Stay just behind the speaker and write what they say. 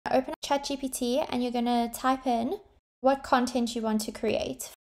Open up ChatGPT and you're going to type in what content you want to create.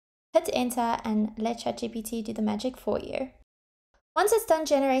 Hit enter and let ChatGPT do the magic for you. Once it's done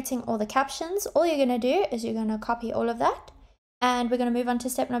generating all the captions, all you're going to do is you're going to copy all of that. And we're going to move on to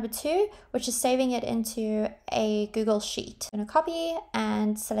step number 2, which is saving it into a Google Sheet. I'm going to copy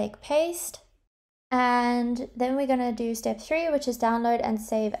and select paste. And then we're going to do step 3, which is download and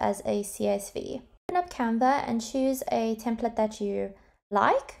save as a CSV. Open up Canva and choose a template that you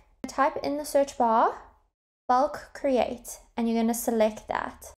like. Type in the search bar, bulk create, and you're going to select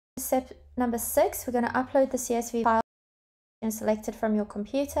that. Step number 6, we're going to upload the CSV file and select it from your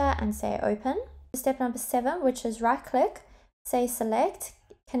computer and say open. Step number 7, which is right click, say select,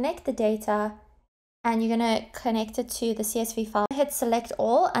 connect the data, and you're going to connect it to the CSV file. Hit select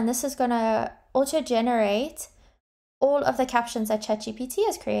all, and this is going to auto-generate all of the captions that ChatGPT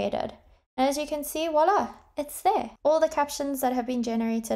has created. And as you can see, voila, it's there. All the captions that have been generated